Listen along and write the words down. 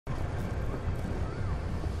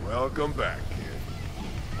Welcome back, kid.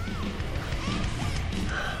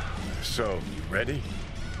 So, you ready?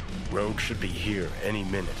 Rogue should be here any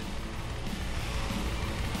minute.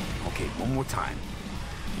 Okay, one more time.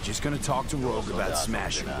 You're just gonna talk to Rogue about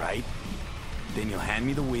Smasher, right? Then you'll hand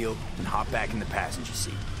me the wheel and hop back in the passenger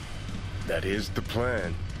seat. That is the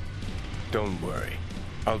plan. Don't worry.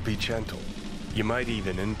 I'll be gentle. You might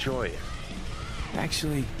even enjoy it.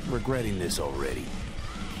 Actually, regretting this already.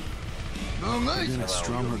 You're gonna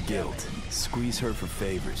strum her guilt, squeeze her for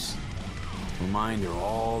favors. Remind her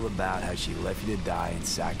all about how she left you to die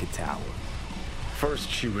inside the tower. First,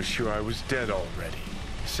 she was sure I was dead already.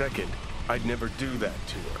 Second, I'd never do that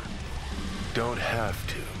to her. Don't have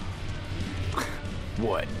to.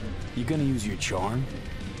 What? You gonna use your charm?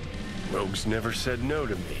 Rogue's never said no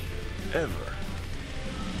to me. Ever.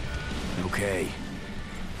 Okay.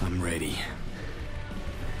 I'm ready.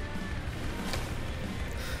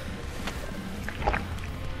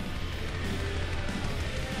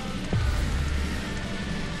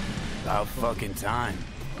 About fucking time.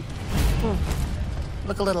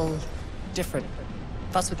 Look a little different.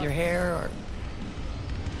 Fuss with your hair, or...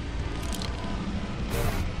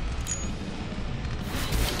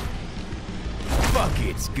 Fuck,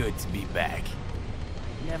 it's good to be back.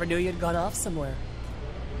 Never knew you'd gone off somewhere.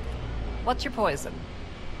 What's your poison?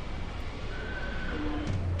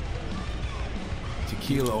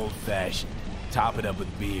 Tequila old-fashioned. Top it up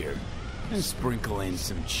with beer. And sprinkle in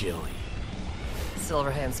some chili.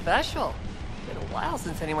 Silverhand special. Been a while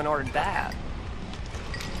since anyone ordered that.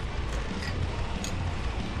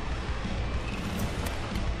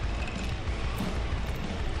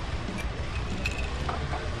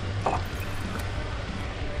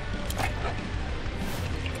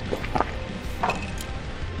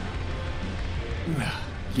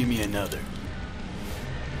 Give me another.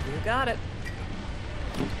 You got it.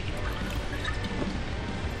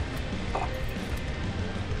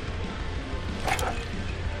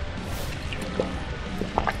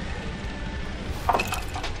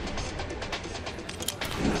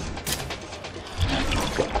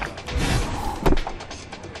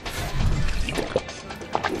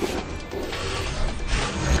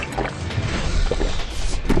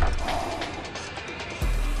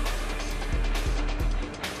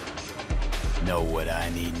 Know what I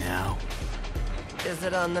need now? Is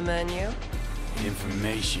it on the menu?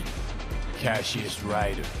 Information. Cassius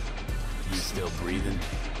Ryder. He's still breathing?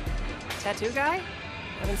 Tattoo guy?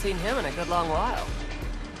 Haven't seen him in a good long while.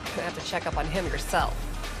 Gonna have to check up on him yourself.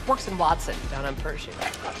 Works in Watson, down on Pershing.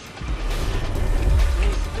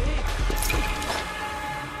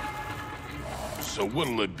 So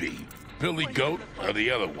what'll it be? Billy Goat or the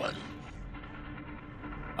other one?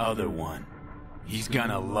 Other one. He's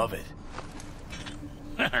gonna love it.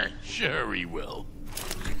 Sure he will.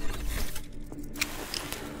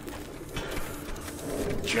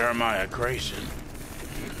 Jeremiah Grayson.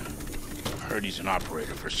 Heard he's an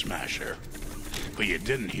operator for Smasher. But you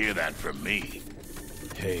didn't hear that from me.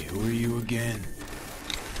 Hey, who are you again?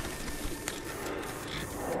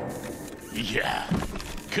 Yeah,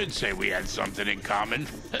 could say we had something in common.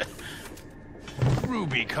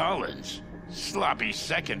 Ruby Collins. Sloppy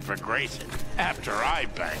second for Grayson, after I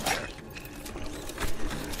banged her.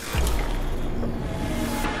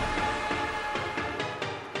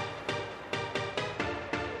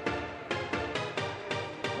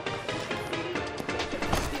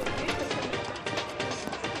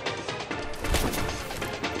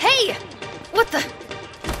 Hey! What the?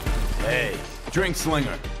 Hey, drink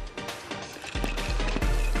slinger.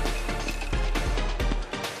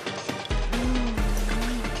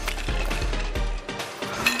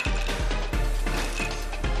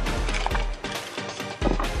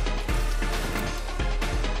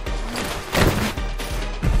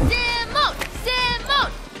 ¡Simón!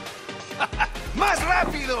 ¡Simón! ¡Más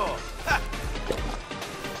rápido!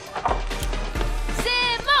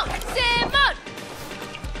 ¡Simón! ¡Simón!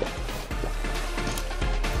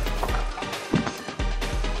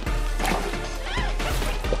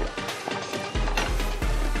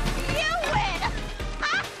 You win!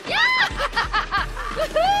 Yeah!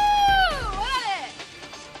 Woohoo!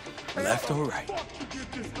 ¡Órale! Left or right?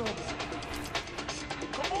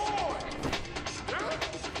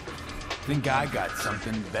 Think I got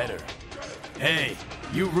something better. Hey,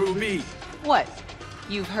 you Ruby! What?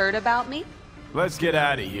 You've heard about me? Let's get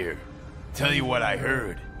out of here. Tell you what I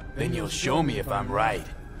heard. Then you'll show me if I'm right.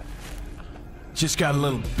 Just got a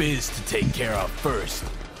little biz to take care of first.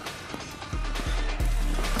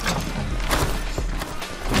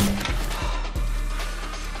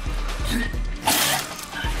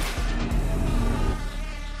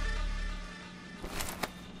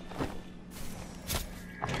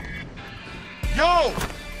 Yo!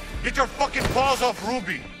 Get your fucking paws off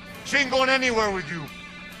Ruby. She ain't going anywhere with you.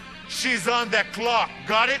 She's on that clock,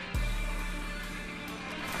 got it?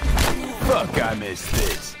 Fuck, I missed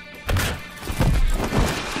this.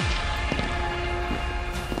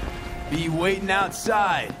 Be waiting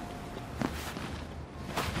outside.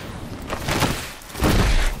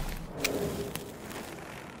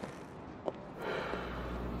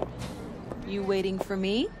 You waiting for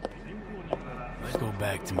me? Let's go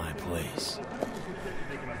back to my place.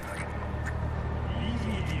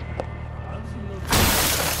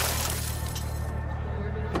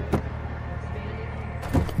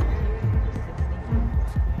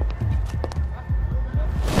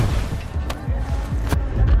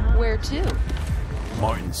 Where to?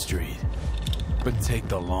 Martin Street. But take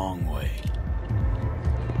the long way.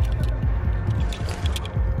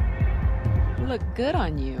 Look good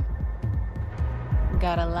on you.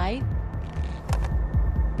 Got a light?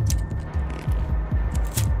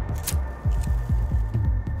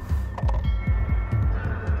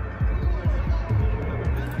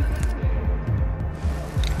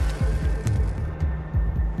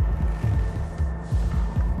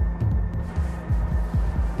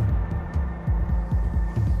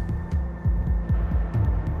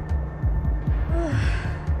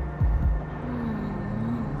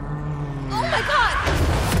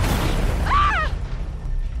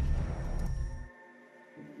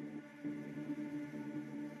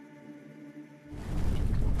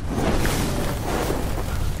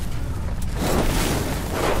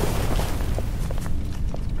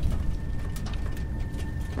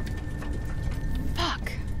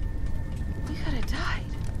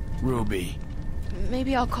 Ruby.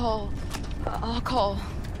 Maybe I'll call.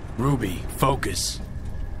 Ruby, focus.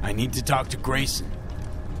 I need to talk to Grayson.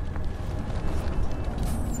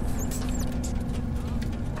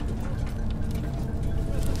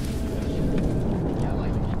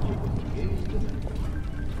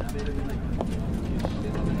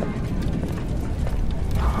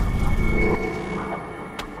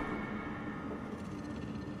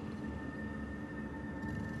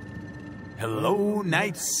 Hello,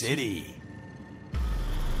 Night City.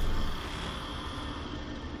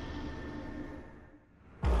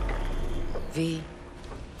 V.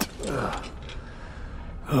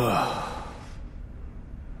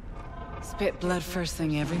 Spit blood first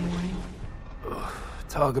thing every morning?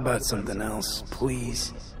 Talk about something else,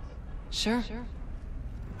 please. Sure.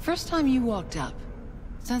 First time you walked up,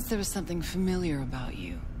 sensed there was something familiar about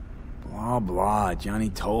you. Blah, blah. Johnny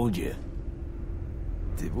told you.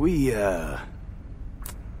 Did we,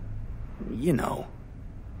 you know.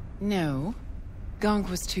 No. Gonk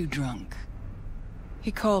was too drunk.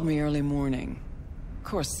 He called me early morning. Of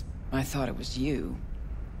course, I thought it was you.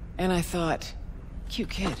 And I thought, cute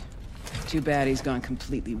kid. Too bad he's gone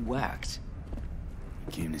completely whacked.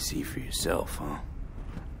 Came to see for yourself, huh?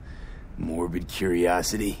 Morbid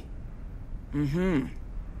curiosity? Mm-hmm.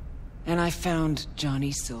 And I found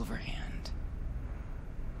Johnny Silverhand.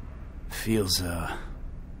 Feels,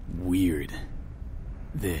 weird.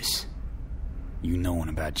 This. You knowing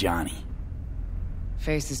about Johnny.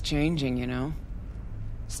 Face is changing, you know.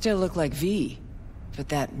 Still look like V, but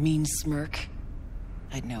that mean smirk,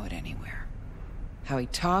 I'd know it anywhere. How he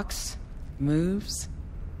talks, moves,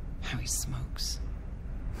 how he smokes.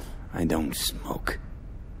 I don't smoke.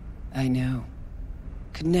 I know.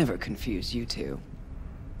 Could never confuse you two.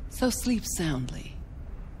 So sleep soundly.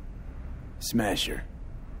 Smasher.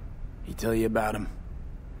 He tell you about him?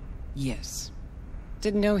 Yes.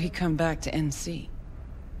 Didn't know he'd come back to NC.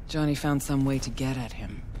 Johnny found some way to get at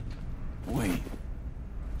him. Wait.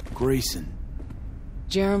 Grayson.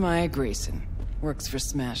 Jeremiah Grayson. Works for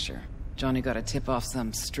Smasher. Johnny got a tip off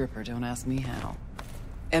some stripper, don't ask me how.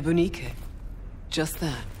 Ebonique. Just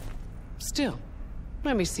that. Still,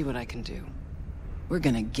 let me see what I can do. We're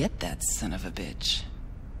gonna get that son of a bitch.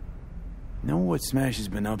 Know what Smasher's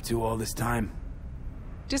been up to all this time?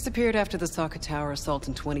 Disappeared after the Sokka Tower assault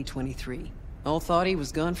in 2023. All thought he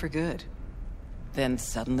was gone for good. Then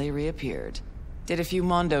suddenly reappeared. Did a few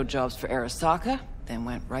Mondo jobs for Arasaka, then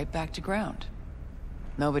went right back to ground.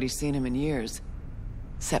 Nobody's seen him in years.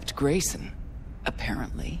 Except Grayson,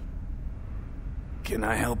 apparently. Can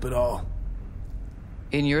I help at all?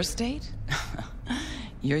 In your state?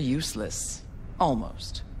 You're useless.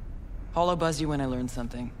 Almost. Hollow buzz you when I learn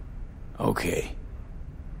something. Okay.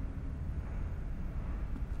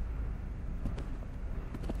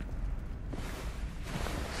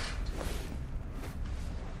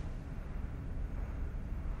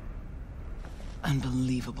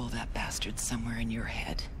 Unbelievable that bastard's somewhere in your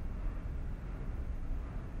head.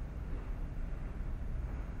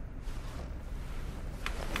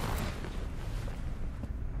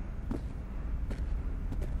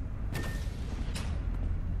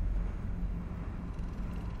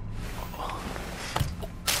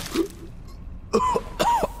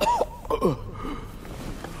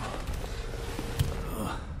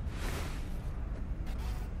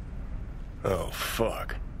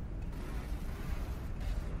 fuck?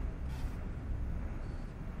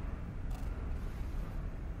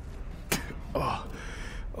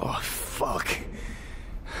 Oh, fuck.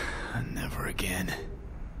 Never again.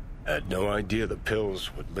 Had no idea the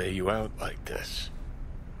pills would lay you out like this.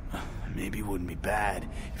 Maybe it wouldn't be bad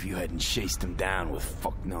if you hadn't chased him down with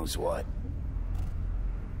fuck knows what.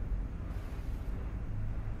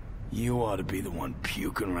 You ought to be the one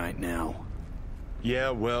puking right now.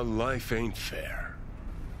 Yeah, well, life ain't fair.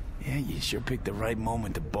 Yeah, you sure picked the right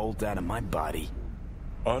moment to bolt out of my body.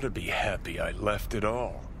 Ought to be happy I left it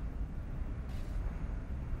all.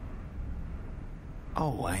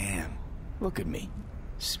 Oh, I am. Look at me.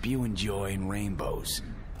 Spewing joy and rainbows.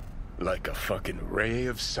 Like a fucking ray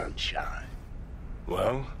of sunshine.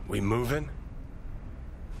 Well, we moving?